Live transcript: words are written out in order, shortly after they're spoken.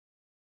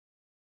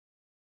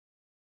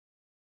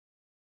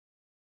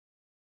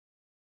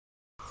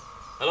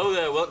Hello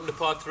there, welcome to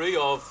part 3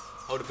 of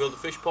how to build a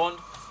fish pond.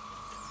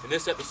 In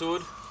this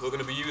episode we're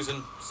going to be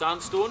using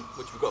sandstone,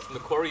 which we got from the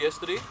quarry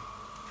yesterday.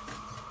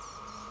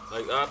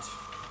 Like that.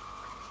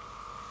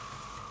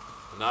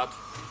 And that.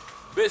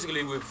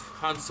 Basically we've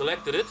hand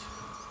selected it.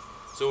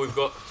 So we've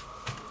got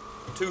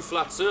 2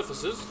 flat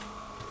surfaces.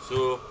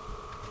 So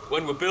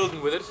when we're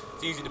building with it,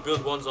 it's easy to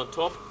build ones on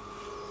top.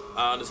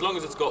 And as long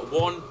as it's got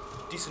one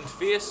decent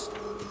face,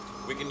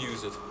 we can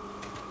use it.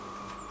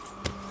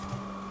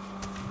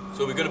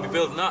 So we're going to be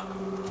building that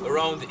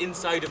around the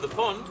inside of the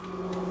pond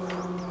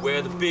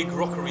where the big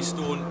rockery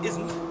stone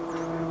isn't,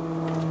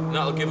 and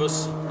that'll give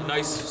us a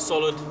nice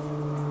solid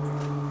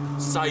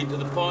side of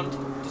the pond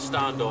to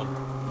stand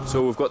on.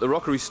 So we've got the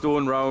rockery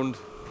stone round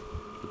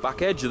the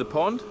back edge of the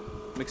pond,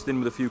 mixed in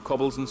with a few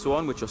cobbles and so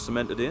on, which are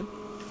cemented in,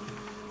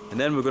 and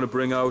then we're going to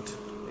bring out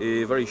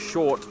a very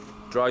short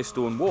dry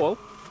stone wall,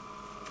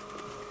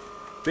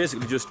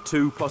 basically just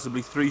 2,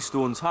 possibly 3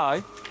 stones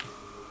high,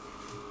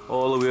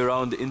 all the way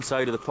around the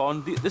inside of the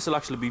pond. This will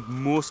actually be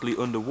mostly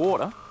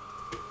underwater,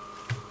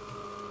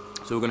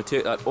 so we're going to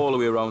take that all the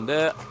way around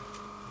there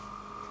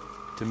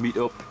to meet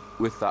up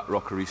with that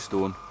rockery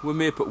stone. We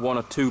may put 1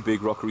 or 2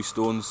 big rockery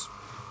stones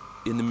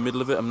in the middle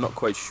of it, I'm not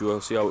quite sure,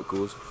 I'll see how it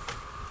goes.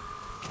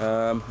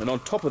 And on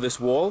top of this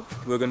wall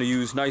we're going to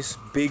use nice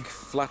big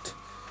flat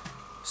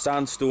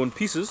sandstone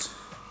pieces,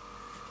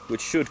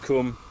 which should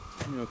come,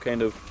 you know,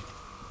 kind of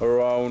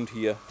around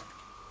here,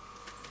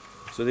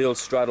 so they'll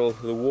straddle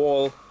the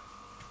wall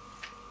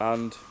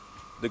and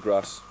the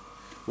grass.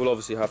 We'll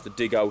obviously have to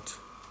dig out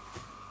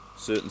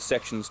certain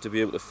sections to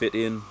be able to fit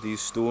in these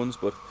stones,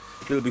 but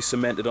they'll be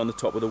cemented on the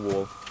top of the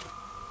wall.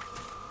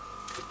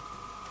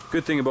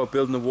 Good thing about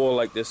building a wall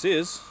like this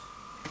is,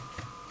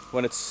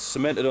 when it's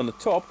cemented on the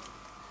top,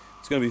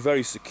 it's going to be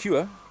very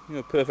secure, you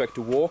know, perfect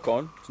to walk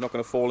on. It's not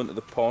going to fall into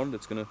the pond,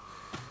 it's going to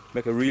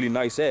make a really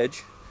nice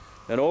edge.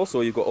 And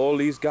also you've got all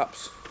these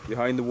gaps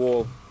behind the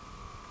wall.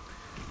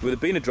 With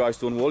it being a dry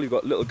stone wall, you've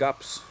got little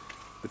gaps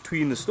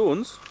between the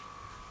stones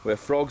where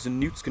frogs and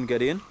newts can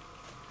get in,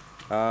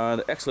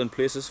 and excellent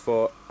places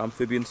for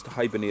amphibians to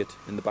hibernate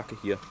in the back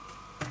of here.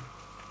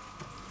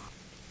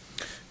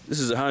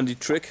 This is a handy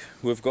trick.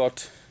 We've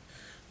got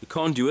the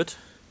conduit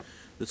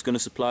that's going to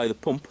supply the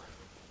pump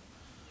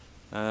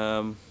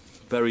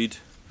buried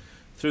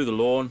through the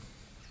lawn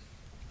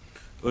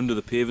under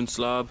the paving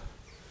slab,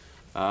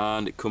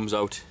 and it comes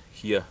out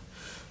here.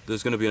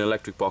 There's going to be an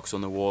electric box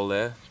on the wall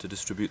there to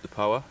distribute the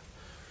power,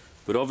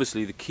 but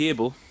obviously the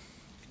cable,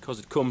 because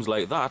it comes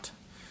like that,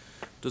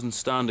 doesn't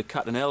stand a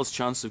cat and hell's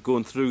chance of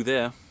going through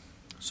there.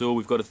 So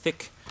we've got a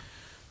thick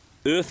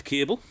earth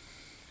cable,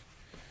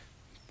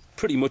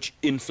 pretty much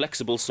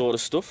inflexible sort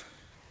of stuff,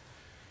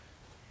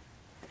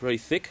 very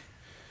thick.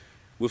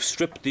 We've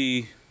stripped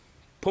the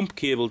pump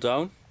cable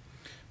down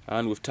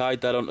and we've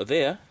tied that onto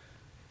there,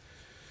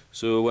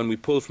 so when we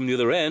pull from the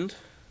other end,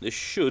 this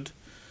should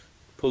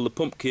pull the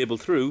pump cable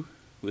through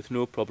with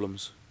no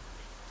problems.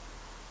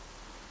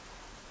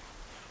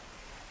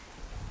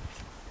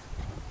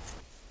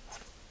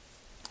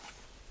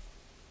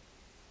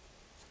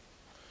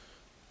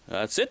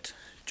 That's it,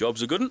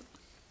 job's a good one.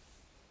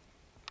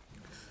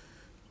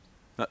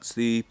 That's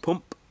the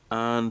pump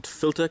and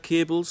filter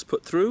cables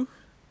put through.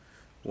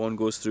 One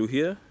goes through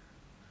here,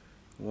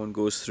 one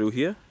goes through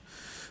here,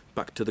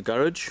 back to the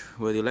garage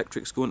where the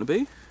electric's going to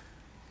be.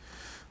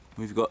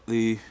 We've got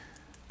the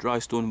dry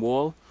stone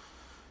wall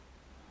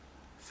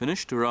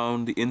finished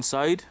around the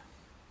inside.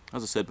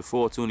 As I said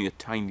before, it's only a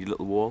tiny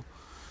little wall,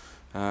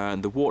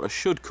 and the water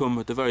should come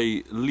at the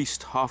very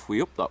least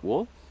halfway up that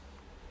wall.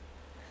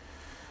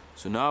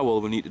 So now all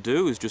we need to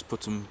do is just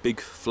put some big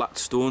flat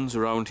stones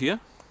around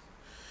here.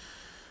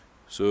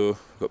 So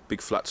we've got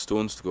big flat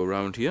stones to go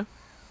around here,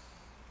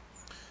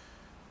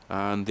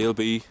 and they'll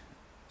be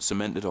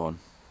cemented on.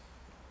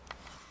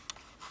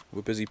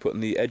 We're busy putting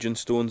the edging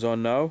stones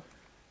on now.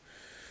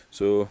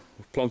 So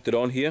we've plonked it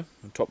on here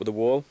on top of the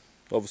wall.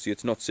 Obviously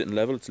it's not sitting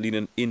level, it's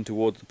leaning in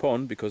towards the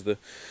pond because the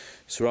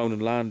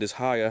surrounding land is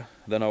higher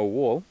than our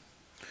wall.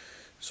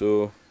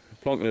 So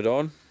plonking it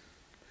on,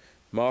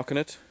 marking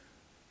it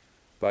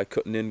by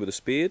cutting in with a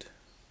spade.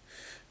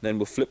 Then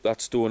we'll flip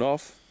that stone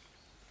off,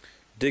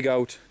 dig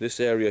out this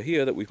area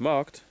here that we've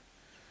marked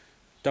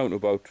down to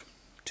about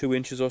 2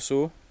 inches or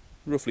so,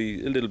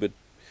 roughly a little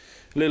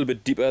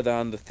bit deeper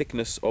than the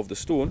thickness of the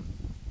stone.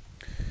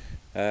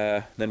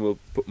 Then we'll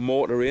put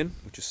mortar in,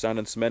 which is sand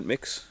and cement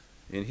mix,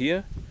 in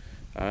here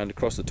and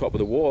across the top of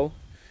the wall,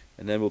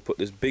 and then we'll put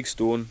this big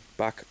stone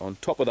back on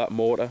top of that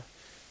mortar,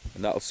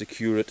 and that'll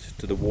secure it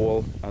to the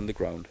wall and the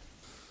ground.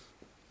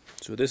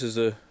 So this is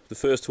the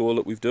first hole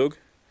that we've dug.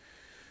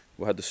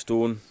 We had the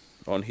stone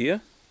on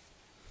here,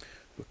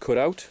 we cut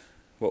out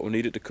what we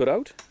needed to cut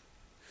out,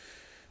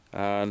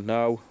 and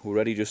now we're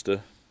ready just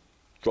to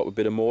drop a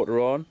bit of mortar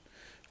on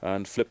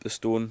and flip the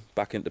stone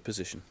back into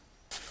position.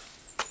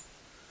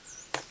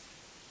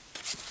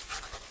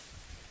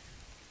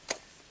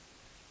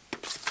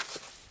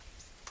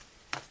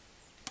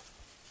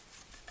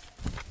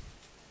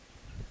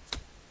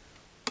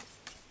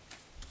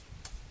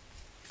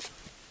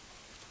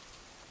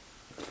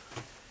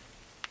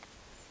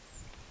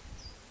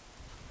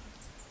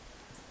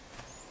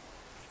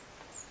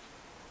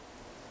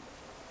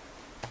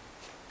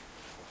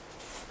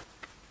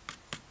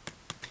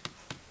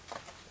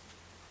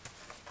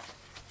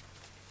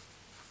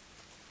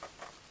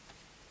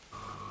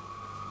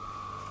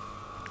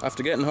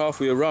 After getting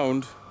halfway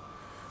around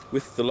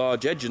with the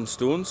large edging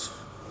stones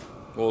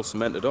all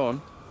cemented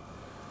on,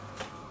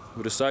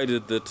 we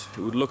decided that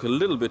it would look a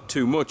little bit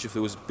too much if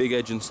there was big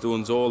edging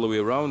stones all the way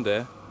around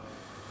there.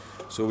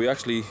 So we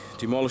actually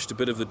demolished a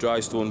bit of the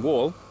dry stone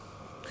wall,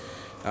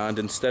 and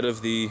instead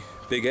of the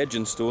big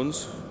edging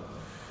stones,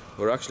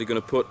 we're actually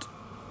going to put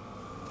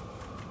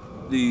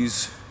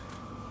these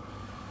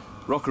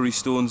rockery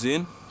stones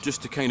in,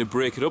 just to kind of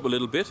break it up a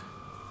little bit.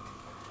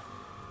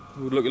 It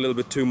would look a little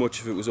bit too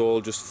much if it was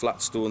all just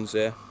flat stones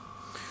there.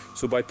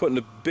 So by putting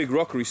the big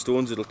rockery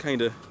stones, it'll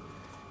kind of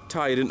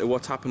tie it into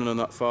what's happening on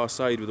that far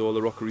side with all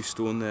the rockery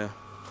stone there.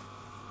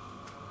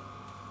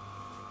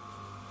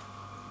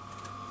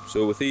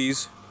 So with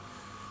these,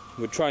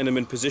 we're trying them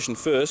in position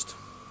first,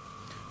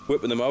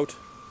 whipping them out,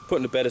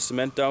 putting a bed of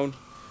cement down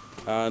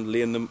and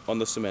laying them on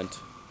the cement.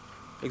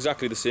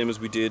 Exactly the same as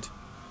we did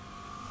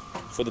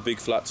for the big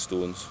flat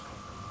stones.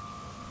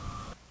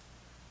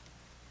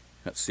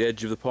 That's the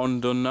edge of the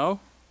pond done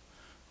now.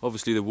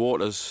 Obviously the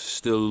water's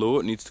still low,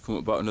 it needs to come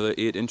up about another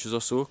 8 inches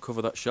or so,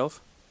 cover that shelf.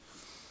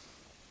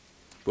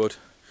 But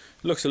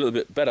it looks a little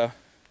bit better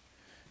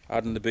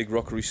adding the big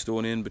rockery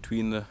stone in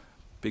between the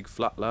big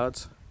flat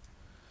lads.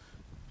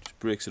 Just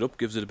breaks it up,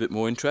 gives it a bit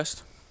more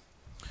interest.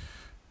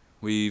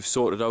 We've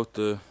sorted out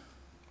the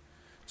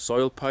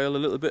soil pile a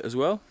little bit as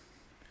well.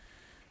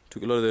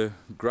 Took a lot of the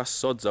grass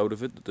sods out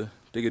of it that the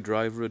digger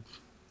driver had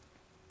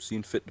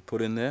seen fit to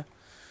put in there.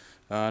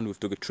 And we've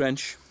dug a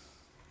trench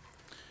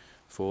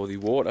for the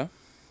water.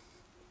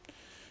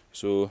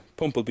 So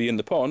pump will be in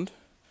the pond,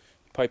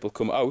 pipe will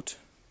come out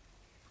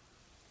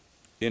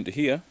into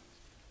here,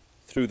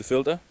 through the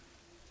filter,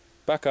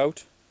 back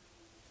out,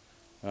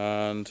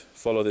 and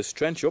follow this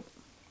trench up.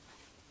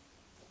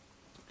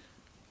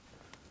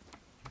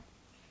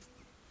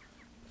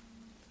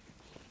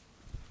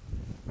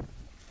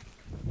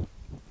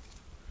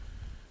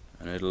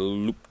 And it'll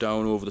loop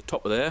down over the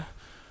top of there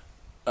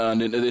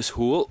and into this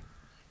hole,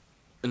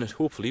 and it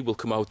hopefully will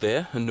come out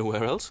there and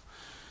nowhere else.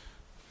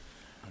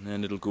 And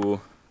then it'll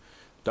go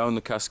down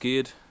the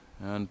cascade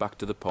and back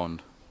to the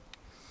pond.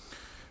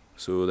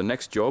 So the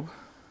next job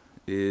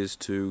is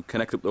to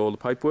connect up all the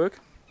pipework,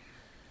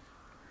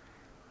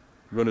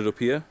 run it up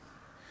here,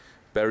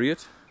 bury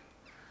it,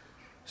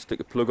 stick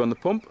a plug on the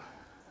pump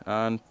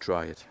and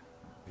try it.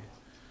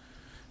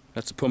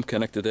 That's a pump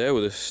connector there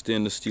with a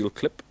stainless steel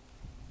clip,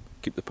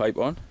 keep the pipe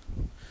on.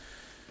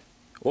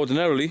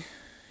 Ordinarily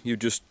you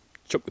just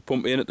chuck the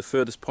pump in at the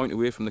furthest point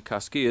away from the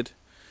cascade,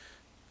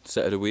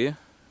 set it away,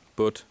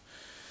 but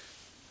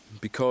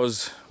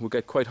because we'll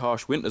get quite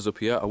harsh winters up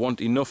here, I want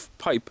enough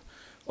pipe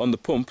on the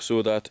pump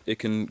so that it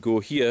can go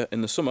here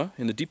in the summer,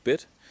 in the deep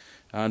bit,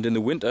 and in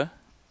the winter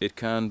it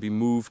can be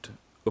moved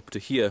up to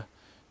here,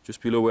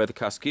 just below where the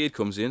cascade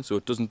comes in, so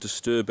it doesn't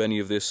disturb any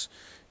of this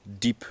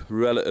deep,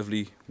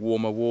 relatively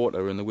warmer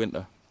water in the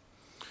winter.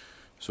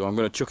 So I'm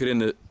going to chuck it in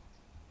the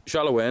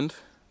shallow end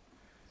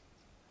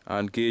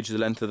and gauge the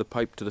length of the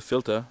pipe to the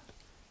filter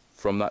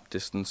from that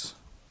distance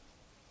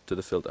to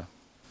the filter.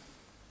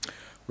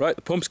 Right,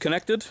 the pump's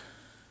connected,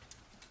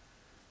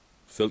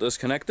 filter's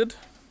connected.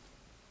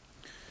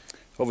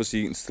 Obviously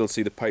you can still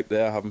see the pipe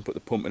there. I haven't put the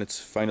pump in its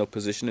final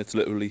position, it's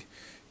literally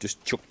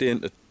just chucked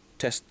in to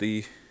test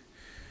the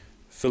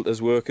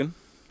filter's working,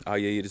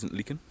 i.e. it isn't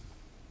leaking,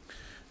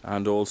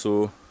 and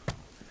also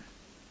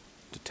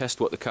to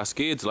test what the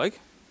cascade's like.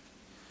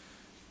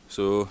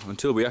 So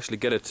until we actually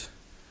get it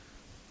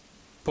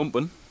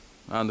pumping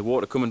and the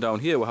water coming down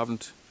here, we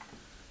haven't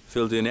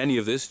filled in any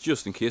of this,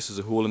 just in case there's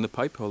a hole in the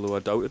pipe, although I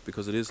doubt it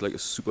because it is like a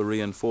super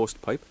reinforced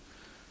pipe.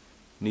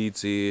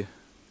 Needs a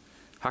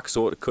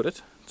hacksaw to cut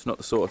it. It's not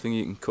the sort of thing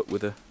you can cut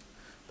with a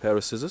pair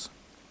of scissors.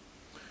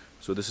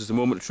 So this is the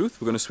moment of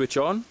truth. We're going to switch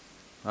on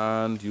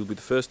and you'll be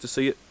the first to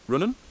see it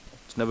running.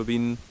 It's never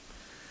been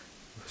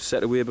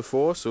set away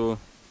before, so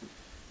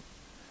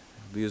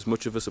it'll be as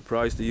much of a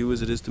surprise to you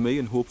as it is to me,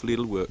 and hopefully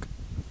it'll work.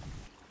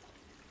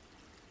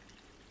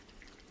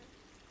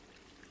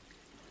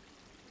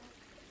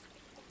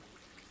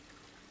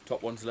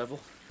 Top one's level.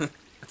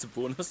 That's a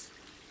bonus.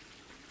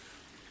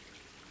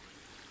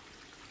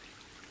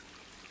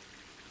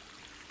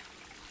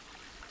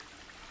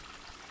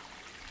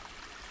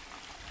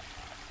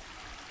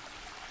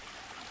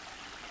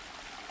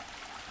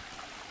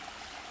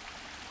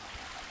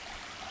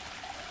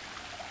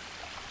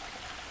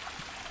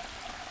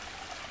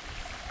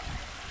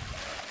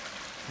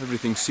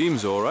 Everything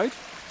seems alright.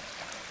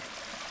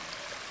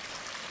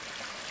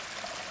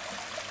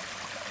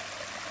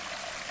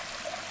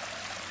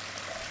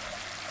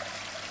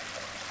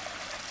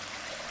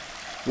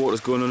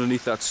 Water's going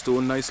underneath that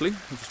stone nicely,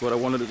 which is what I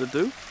wanted it to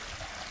do.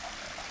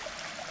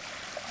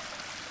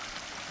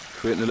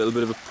 Creating a little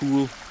bit of a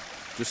pool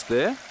just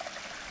there.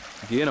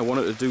 Again, I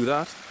wanted to do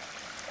that.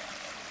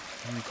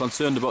 I'm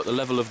concerned about the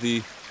level of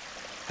the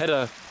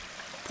header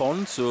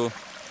pond, so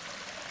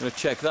I'm going to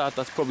check that.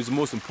 That's probably the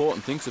most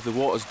important thing, because if the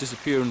water's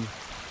disappearing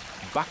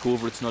back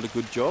over, it's not a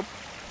good job.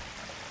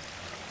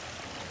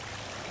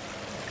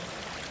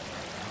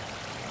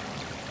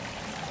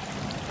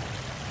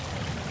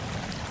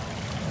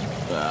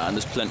 And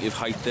there's plenty of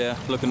height there.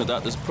 Looking at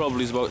that, there's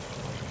probably about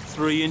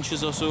 3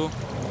 inches or so.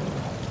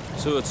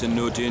 So it's in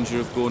no danger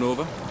of going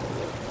over.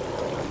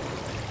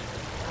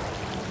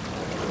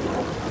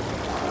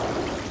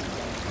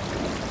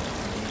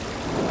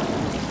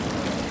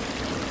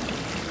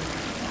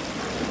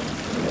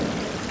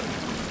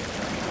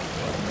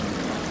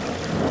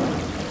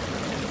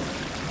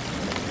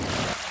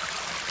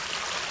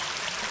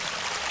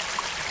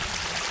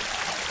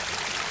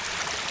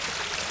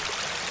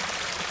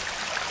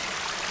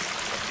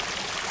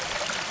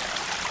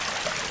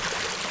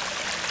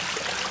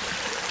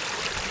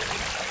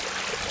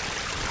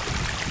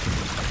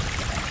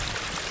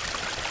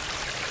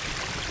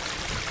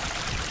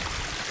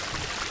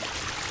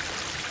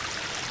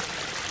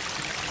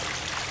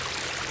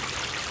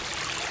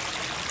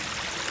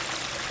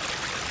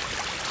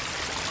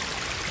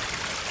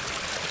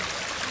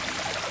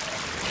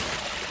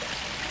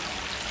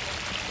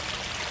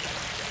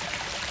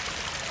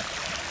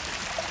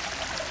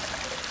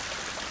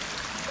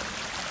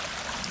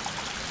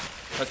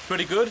 That's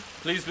pretty good,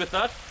 pleased with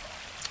that.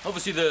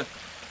 Obviously the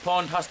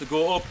pond has to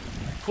go up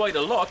quite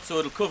a lot, so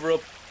it'll cover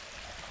up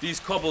these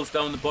cobbles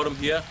down the bottom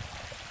here,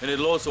 and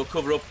it'll also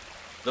cover up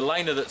the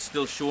liner that's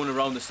still shown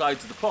around the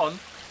sides of the pond,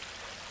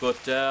 but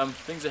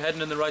things are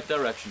heading in the right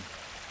direction.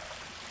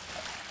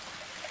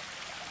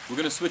 We're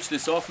going to switch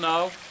this off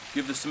now,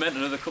 give the cement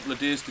another couple of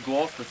days to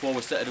go off before we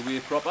set it away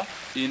proper.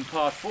 In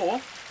part 4,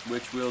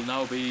 which will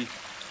now be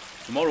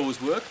tomorrow's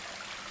work,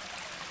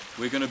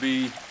 we're going to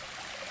be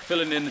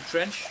filling in the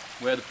trench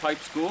where the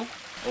pipes go,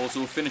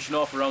 also finishing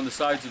off around the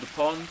sides of the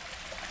pond,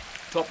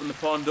 topping the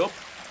pond up,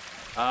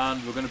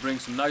 and we're going to bring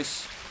some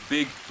nice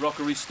big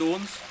rockery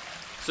stones,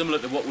 similar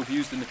to what we've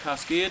used in the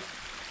cascade,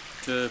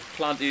 to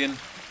plant in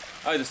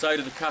either side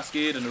of the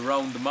cascade and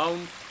around the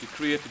mound to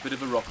create a bit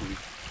of a rockery.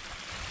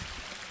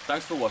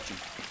 Thanks for watching.